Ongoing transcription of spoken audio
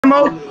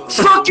Famo.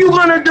 Fuck you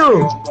gonna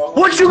do?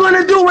 What you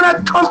gonna do when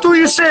I come through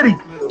your city?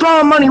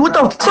 Throwing money. What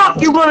the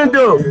fuck you gonna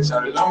do?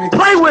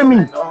 Play with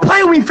me.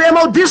 Play with me,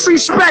 Famo.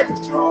 Disrespect.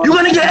 You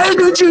gonna get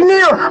ABG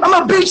Neal. I'm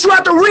gonna beat you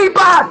out the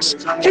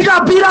Reeboks. He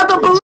got beat out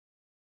the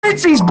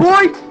Balenci's,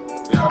 boy.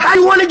 How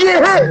you want to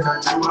get hit?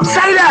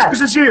 Say that.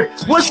 This is here.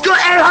 What's good,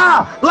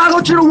 A-Ha? Log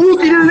on to the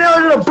Wookie, to the nail,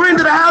 to the Brenda,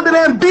 to the Hound, to the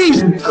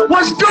MBs.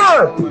 What's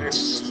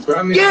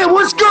good? Yeah,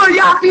 what's good?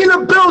 Yappy in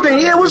the building.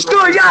 Yeah, what's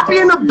good?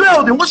 Yappy in the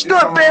building. What's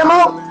good,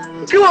 famo?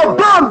 You a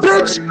bum,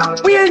 bitch.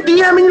 We ain't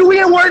DMing you. We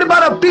ain't worried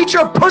about a beat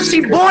your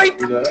pussy, boy.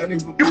 You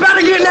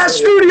better get in that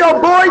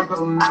studio, boy.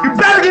 You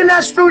better get in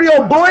that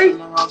studio, boy,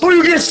 before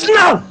you get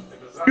snuffed.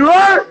 You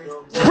heard?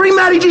 Free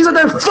Matty G's at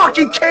their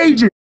fucking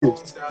cages.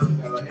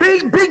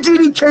 Big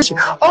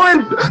GD. Oh,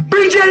 and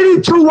big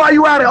JD too while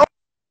you at it.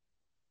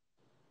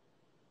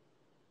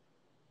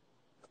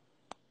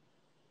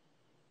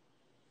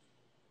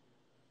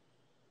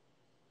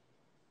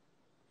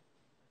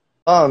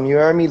 You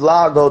heard me?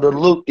 Lago, the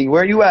Loopy.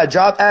 Where you at?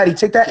 Drop Addy.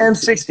 Take that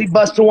M60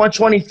 bus to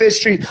 125th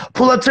Street.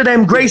 Pull up to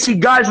them Gracie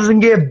Geisers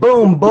and get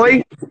boom,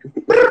 boy.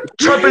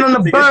 Chirping on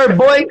the bird,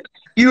 boy.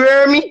 You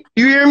hear me?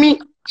 You hear me?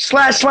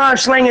 Slash slime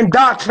slanging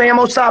Doc,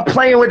 famo. Stop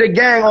playing with the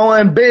gang.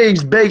 On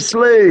Bigs, big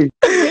sleeve.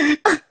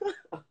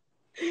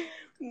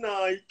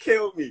 Nah, you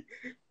killed me.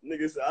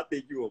 Nigga said, I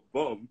think you a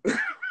bum.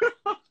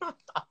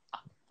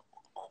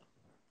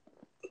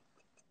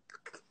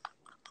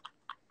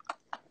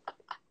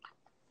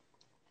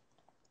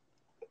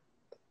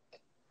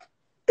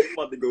 I'm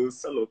about to go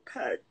sell a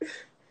pack.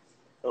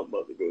 Y'all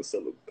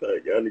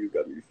niggas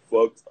got me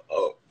fucked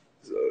up.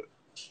 So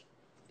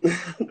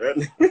that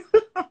nigga.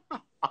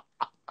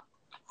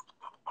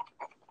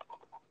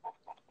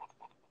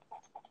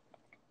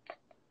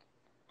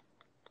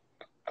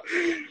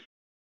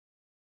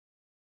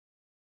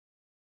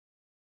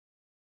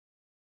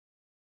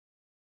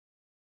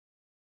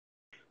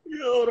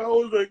 Yo, that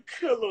was a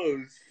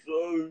killer,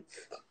 so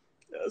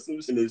that's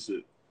some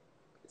shit.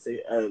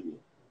 Say enemy.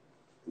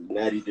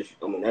 That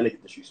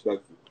nigga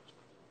disrespectful.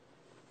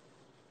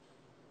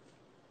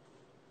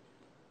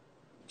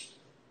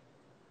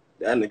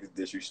 That nigga's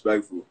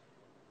disrespectful.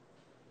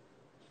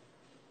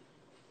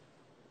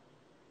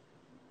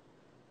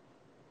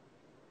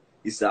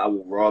 He said, I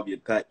will rob your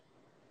pack.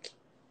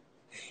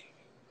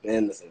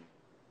 Man, listen.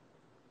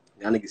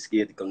 Y'all niggas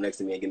scared to come next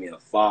to me and give me a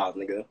 5,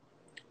 nigga.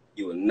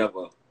 You would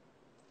never.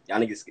 Y'all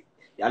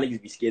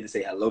niggas be scared to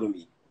say hello to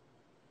me.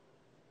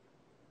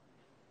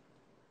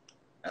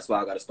 That's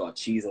why I gotta start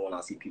cheesing when I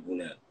see people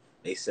now.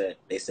 They said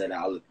that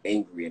I look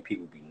angry and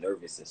people be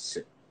nervous and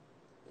shit.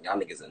 Y'all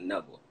niggas are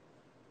never.